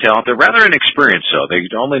have some talent. They're rather inexperienced, though. They're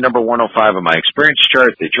only number 105 on my experience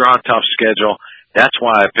chart. They draw a tough schedule. That's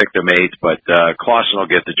why I picked them 8th, but Clausen will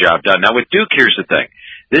get the job done. Now, with Duke, here's the thing.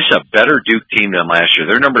 This is a better Duke team than last year.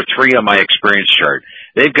 They're number 3 on my experience chart.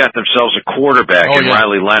 They've got themselves a quarterback in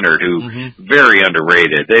Riley Leonard, who very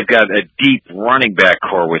underrated. They've got a deep running back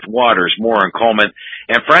core with Waters, Moore, and Coleman.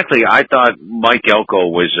 And frankly, I thought Mike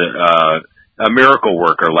Elko was a miracle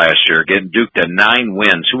worker last year, getting Duke to 9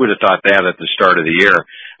 wins. Who would have thought that at the start of the year?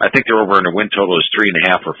 I think they're over in a win total is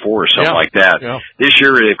 3.5 or 4 or something like that. Yeah. This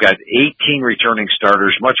year they've got 18 returning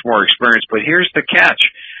starters, much more experience. But here's the catch.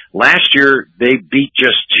 Last year they beat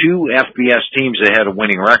just 2 FBS teams that had a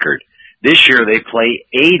winning record. This year they play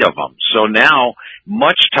 8 of them. So now,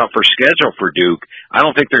 much tougher schedule for Duke. I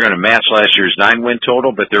don't think they're going to match last year's 9-win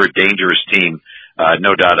total, but they're a dangerous team.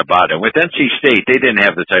 No doubt about it. With NC State, they didn't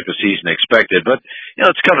have the type of season expected, but,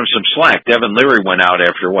 let's cut them some slack. Devin Leary went out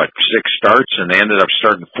after, 6 starts, and they ended up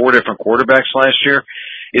starting 4 different quarterbacks last year.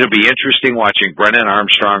 It'll be interesting watching Brennan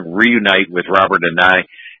Armstrong reunite with Robert Anae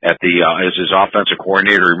as his offensive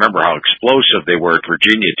coordinator. Remember how explosive they were at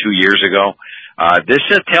Virginia 2 years ago. This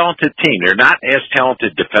is a talented team. They're not as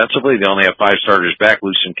talented defensively. They only have 5 starters back,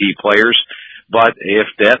 lose some key players. But if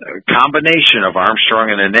that combination of Armstrong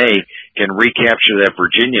and Anae can recapture that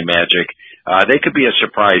Virginia magic, they could be a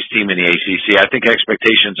surprise team in the ACC. I think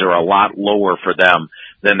expectations are a lot lower for them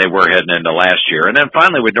than they were heading into last year. And then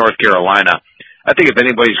finally with North Carolina, I think if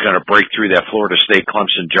anybody's going to break through that Florida State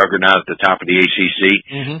Clemson juggernaut at the top of the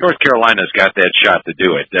ACC, North Carolina's got that shot to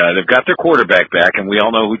do it. They've got their quarterback back, and we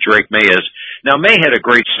all know who Drake May is. Now, May had a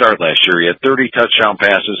great start last year. He had 30 touchdown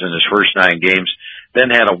passes in his first 9 games. Then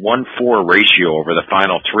had a 1-4 ratio over the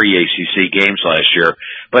final 3 ACC games last year.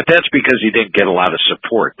 But that's because he didn't get a lot of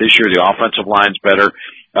support. This year, the offensive line's better.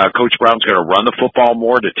 Coach Brown's going to run the football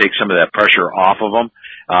more to take some of that pressure off of them.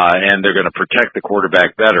 And they're going to protect the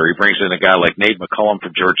quarterback better. He brings in a guy like Nate McCullum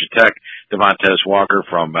from Georgia Tech, Devontae Walker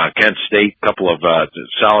from Kent State, a couple of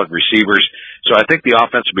solid receivers. So I think the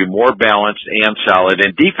offense will be more balanced and solid.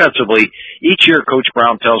 And defensively, each year Coach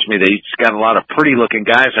Brown tells me that he's got a lot of pretty-looking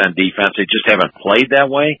guys on defense. They just haven't played that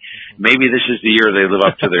way. Maybe this is the year they live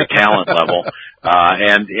up to their talent level.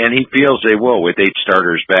 And he feels they will with 8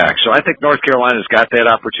 starters back. So I think North Carolina's got that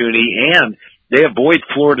opportunity, and they avoid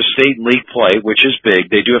Florida State in league play, which is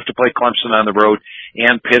big. They do have to play Clemson on the road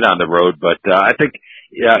and Pitt on the road. But I think,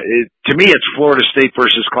 to me, it's Florida State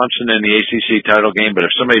versus Clemson in the ACC title game. But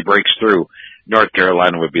if somebody breaks through, North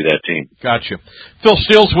Carolina would be that team. Gotcha. Phil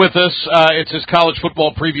Steele's with us. It's his college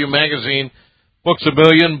football preview magazine, Books A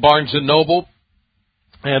Million, Barnes & Noble,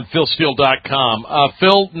 and PhilSteele.com.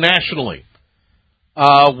 Phil, nationally,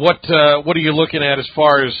 what are you looking at as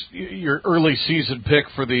far as your early season pick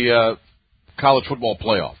for the college football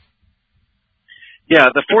playoff? Yeah,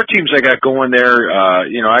 the 4 teams I got going there,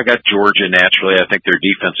 I got Georgia naturally. I think their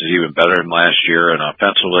defense is even better than last year, and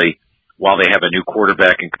offensively, while they have a new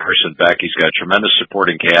quarterback in Carson Beck, he's got a tremendous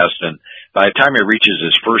supporting cast, and by the time he reaches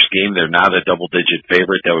his first game, they're not a double-digit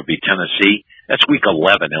favorite. That would be Tennessee. That's week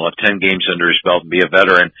 11. He'll have 10 games under his belt and be a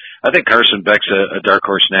veteran. I think Carson Beck's a dark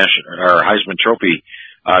horse or Heisman Trophy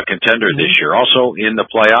contender this year. Also in the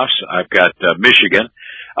playoffs, I've got Michigan.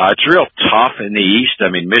 It's real tough in the East.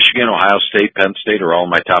 I mean, Michigan, Ohio State, Penn State are all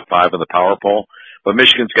in my top 5 of the power poll, but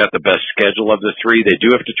Michigan's got the best schedule of the 3. They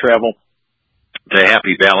do have to travel to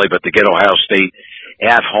Happy Valley, but they get Ohio State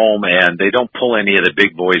at home, and they don't pull any of the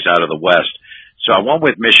big boys out of the West. So I went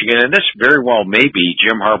with Michigan, and this very well may be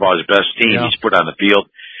Jim Harbaugh's best team he's put on the field.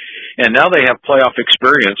 And now they have playoff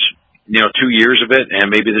experience, 2 years of it, and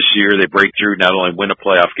maybe this year they break through, not only win a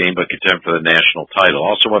playoff game, but contend for the national title.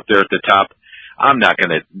 Also up there at the top, I'm not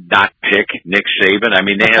going to not pick Nick Saban. I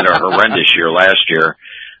mean, they had a horrendous year last year.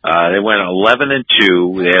 They went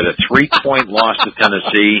 11-2. They had a 3-point loss to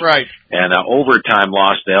Tennessee, right, and an overtime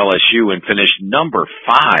loss to LSU, and finished number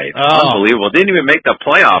 5. Oh. Unbelievable! Didn't even make the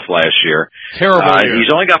playoff last year. Terrible year. He's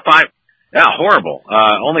only got 5. Yeah, horrible.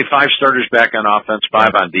 Only 5 starters back on offense, 5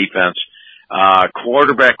 on defense.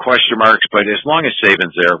 Quarterback question marks, but as long as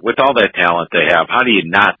Saban's there, with all that talent they have, how do you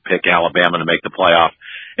not pick Alabama to make the playoff?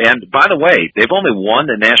 And by the way, they've only won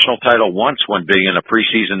the national title once when being in a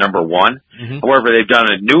preseason number 1. Mm-hmm. However, they've done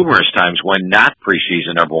it numerous times when not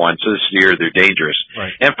preseason number 1. So this year they're dangerous.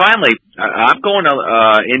 Right. And finally, I'm going to,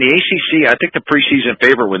 in the ACC, I think the preseason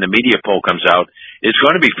favorite when the media poll comes out is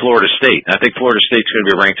going to be Florida State. And I think Florida State's going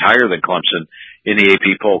to be ranked higher than Clemson in the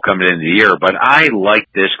AP poll coming into the year. But I like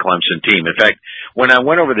this Clemson team. In fact, when I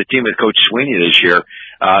went over the team with Coach Sweeney this year,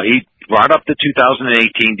 he brought up the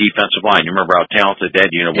 2018 defensive line. You remember how talented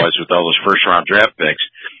that unit was with all those first-round draft picks.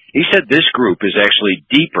 He said this group is actually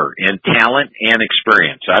deeper in talent and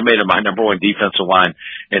experience. I made it my number 1 defensive line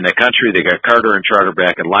in the country. They got Carter and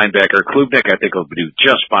Charterback at linebacker. Klubnik, I think, will do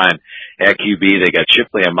just fine at QB. They got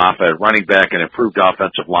Shipley and Moffitt at running back, an improved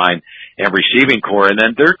offensive line and receiving core. And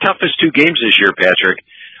then their toughest 2 games this year, Patrick,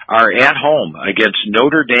 are at home against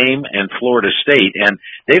Notre Dame and Florida State, and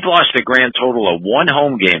they've lost a grand total of 1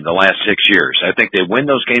 home game the last 6 years. I think they win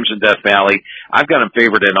those games in Death Valley. I've got them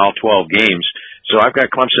favored in all 12 games, so I've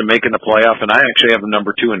got Clemson making the playoff, and I actually have them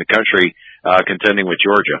number 2 in the country, contending with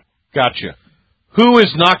Georgia. Gotcha. Who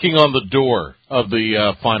is knocking on the door of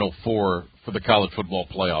the Final Four for the college football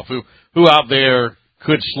playoff? Who out there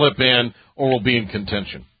could slip in or will be in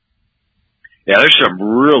contention? Yeah, there's some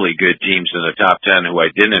really good teams in the top 10 who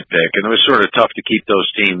I didn't pick, and it was sort of tough to keep those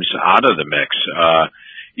teams out of the mix.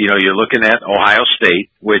 You're looking at Ohio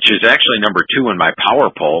State, which is actually number 2 in my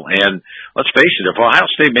power poll, and let's face it, if Ohio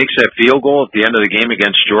State makes that field goal at the end of the game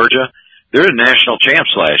against Georgia, they're the national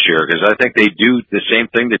champs last year, because I think they do the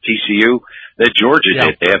same thing to TCU that Georgia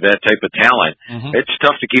did. They have that type of talent. Mm-hmm. It's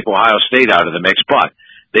tough to keep Ohio State out of the mix, but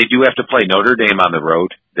they do have to play Notre Dame on the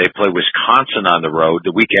road. They play Wisconsin on the road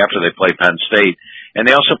the week after they play Penn State. And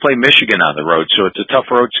they also play Michigan on the road. So it's a tough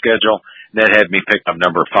road schedule. That had me pick up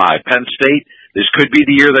number 5. Penn State, this could be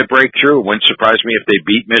the year they break through. It wouldn't surprise me if they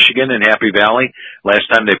beat Michigan in Happy Valley. Last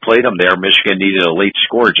time they played them there, Michigan needed a late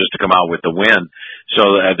score just to come out with the win.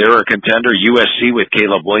 So they're a contender. USC with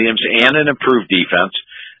Caleb Williams and an improved defense.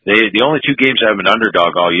 The only 2 games that have been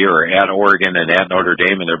underdog all year are at Oregon and at Notre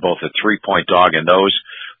Dame, and they're both a 3-point dog in those.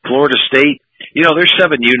 Florida State, there's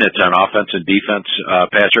 7 units on offense and defense,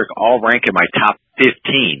 Patrick, all rank in my top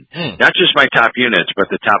 15. Not just my top units, but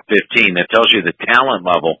the top 15. That tells you the talent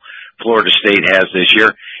level Florida State has this year.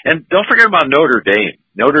 And don't forget about Notre Dame.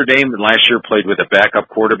 Notre Dame last year played with a backup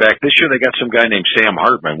quarterback. This year they got some guy named Sam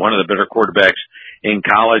Hartman, one of the better quarterbacks in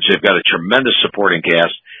college. They've got a tremendous supporting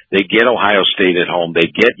cast. They get Ohio State at home.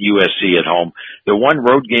 They get USC at home. The one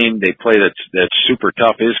road game they play that's super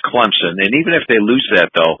tough is Clemson. And even if they lose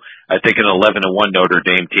that, though, I think an 11-1 Notre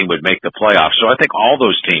Dame team would make the playoffs. So I think all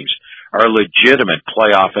those teams are legitimate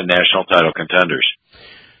playoff and national title contenders.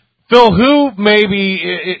 Phil, who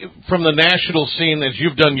maybe from the national scene, as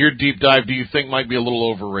you've done your deep dive, do you think might be a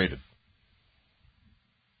little overrated?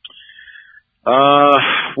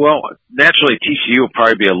 Well, naturally TCU will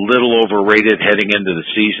probably be a little overrated heading into the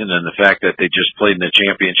season, and the fact that they just played in the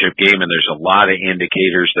championship game, and there's a lot of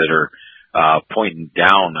indicators that are pointing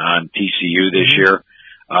down on TCU this year.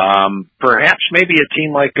 Perhaps maybe a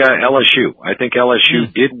team like LSU. I think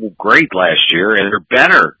LSU did great last year, and they're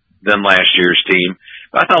better than last year's team.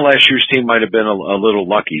 I thought last year's team might have been a little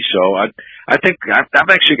lucky, so I think I've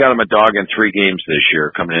actually got them a dog in 3 games this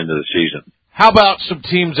year coming into the season. How about some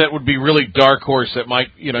teams that would be really dark horse that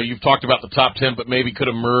might, you've talked about the top 10, but maybe could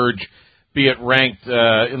emerge, be it ranked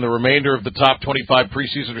in the remainder of the top 25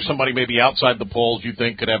 preseason, or somebody maybe outside the polls you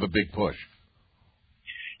think could have a big push?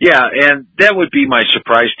 Yeah, and that would be my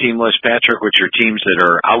surprise team list, Patrick, which are teams that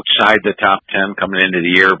are outside the top 10 coming into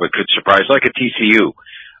the year, but could surprise, like a TCU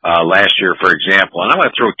last year, for example. And I'm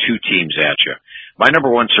going to throw 2 teams at you. My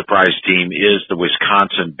number 1 surprise team is the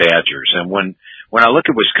Wisconsin Badgers. And when I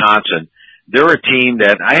look at Wisconsin, they're a team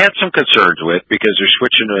that I had some concerns with because they're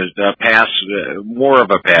switching to more of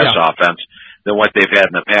a pass offense than what they've had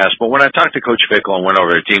in the past. But when I talked to Coach Fickell and went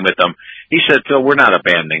over the team with them, he said, Phil, we're not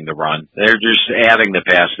abandoning the run. They're just adding the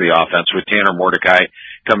pass to the offense with Tanner Mordecai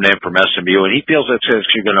coming in from SMU. And he feels that's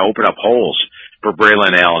actually going to open up holes for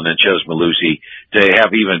Braylon Allen and Chez Mellusi to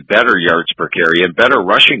have even better yards per carry and better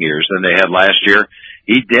rushing years than they had last year.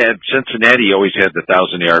 He did. Cincinnati always had the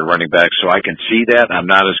 1,000-yard running back, so I can see that. I'm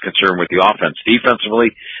not as concerned with the offense. Defensively,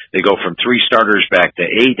 they go from 3 starters back to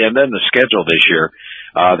 8, and then the schedule this year,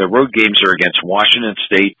 the road games are against Washington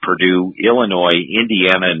State, Purdue, Illinois,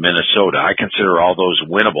 Indiana, and Minnesota. I consider all those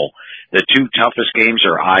winnable. The 2 toughest games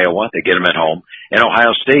are Iowa, they get them at home, and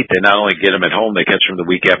Ohio State, they not only get them at home, they catch them the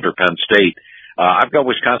week after Penn State. I've got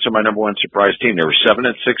Wisconsin my number 1 surprise team. They were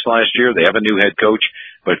 7-6 last year. They have a new head coach,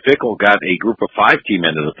 but Fickell got a group of 5 team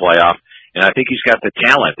into the playoff, and I think he's got the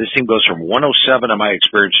talent. This team goes from 107 on my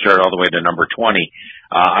experience start all the way to number 20.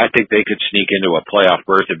 I think they could sneak into a playoff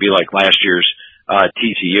berth and be like last year's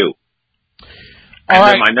TCU. And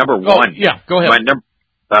then my number 1. Go ahead.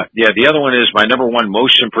 The other one is my number 1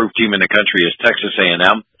 most improved team in the country is Texas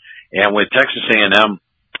A&M, and with Texas A&M.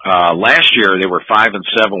 Last year they were 5-7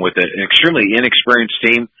 with an extremely inexperienced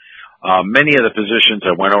team. Many of the positions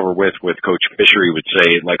I went over with Coach Fisher, he would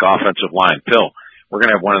say, like offensive line, Phil, we're going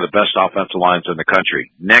to have one of the best offensive lines in the country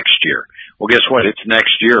next year. Well, guess what? It's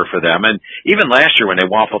next year for them. And even last year when they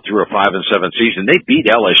waffled through a 5-7 season, they beat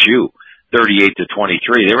LSU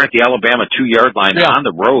 38-23. They were at the Alabama 2-yard line on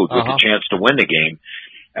the road with a chance to win the game.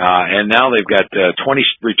 And now they've got 20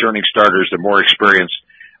 returning starters. They're more experienced.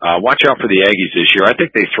 Watch out for the Aggies this year. I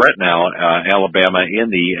think they threaten Alabama in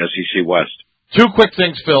the SEC West. 2 quick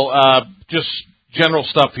things, Phil. Just general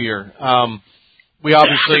stuff here. We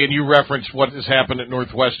obviously, and you referenced what has happened at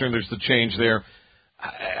Northwestern. There's the change there.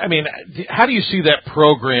 I mean, how do you see that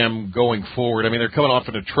program going forward? I mean, they're coming off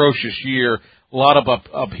an atrocious year, a lot of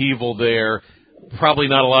upheaval there. Probably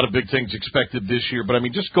not a lot of big things expected this year, but I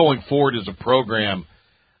mean, just going forward as a program,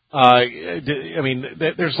 I mean,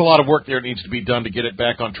 there's a lot of work there that needs to be done to get it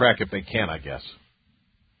back on track if they can, I guess.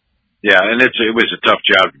 Yeah, and it was a tough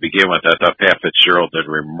job to begin with. I thought Pat Fitzgerald did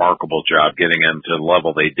a remarkable job getting into the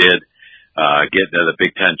level they did, getting to the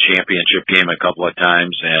Big Ten championship game a couple of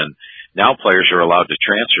times, and now players are allowed to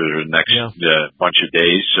transfer the next bunch of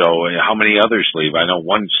days. So how many others leave? I know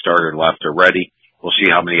 1 starter left already. We'll see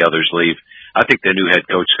how many others leave. I think the new head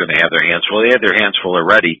coach is going to have their hands full. They had their hands full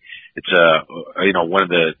already. It's one of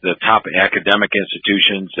the top academic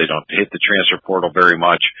institutions. They don't hit the transfer portal very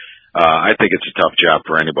much. I think it's a tough job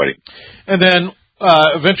for anybody. And then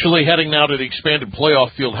eventually heading now to the expanded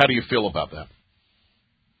playoff field, how do you feel about that?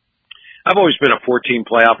 I've always been a 14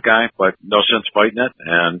 playoff guy, but no sense fighting it.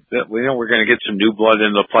 And we're going to get some new blood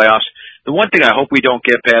into the playoffs. The one thing I hope we don't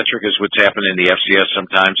get, Patrick, is what's happened in the FCS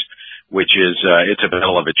sometimes, which is it's a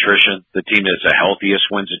battle of attrition. The team that's the healthiest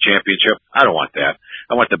wins the championship. I don't want that.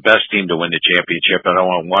 I want the best team to win the championship. I don't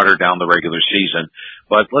want to water down the regular season.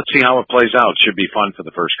 But let's see how it plays out. Should be fun for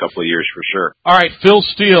the first couple of years for sure. All right,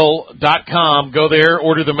 PhilSteele.com. Go there,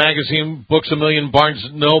 order the magazine, Books A Million, Barnes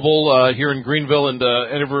 & Noble here in Greenville and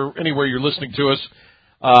anywhere you're listening to us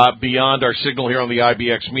beyond our signal here on the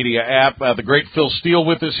IBX Media app. The great Phil Steele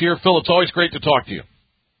with us here. Phil, it's always great to talk to you.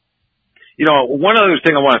 You know, one other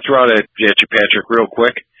thing I want to throw out at you, Patrick, real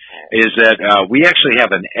quick. is that we actually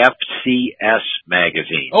have an FCS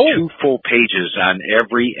magazine. 2 full pages on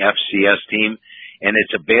every FCS team, and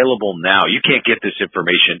it's available now. You can't get this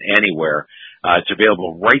information anywhere. It's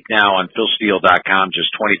available right now on philsteele.com,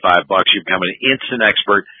 just $25. You become an instant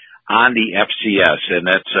expert on the FCS, and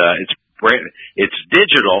that's it's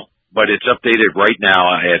digital, but it's updated right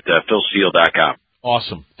now at philsteele.com.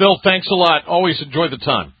 Awesome. Phil, thanks a lot. Always enjoy the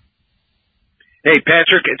time. Hey,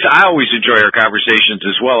 Patrick, I always enjoy our conversations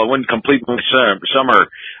as well. I wouldn't complete my summer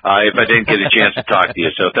if I didn't get a chance to talk to you,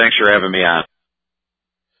 so thanks for having me on.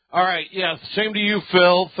 All right, yeah, same to you,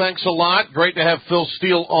 Phil. Thanks a lot. Great to have Phil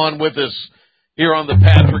Steele on with us here on the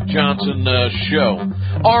Patrick Johnson Show.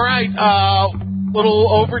 All right, little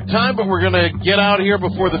overtime, but we're going to get out of here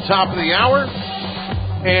before the top of the hour,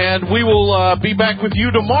 and we will be back with you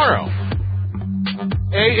tomorrow.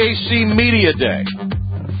 AAC Media Day.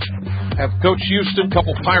 Have Coach Houston,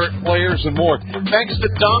 couple Pirate players, and more. Thanks to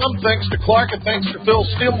Dom, thanks to Clark, and thanks to Phil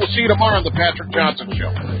Steele. We'll see you tomorrow on the Patrick Johnson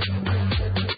Show.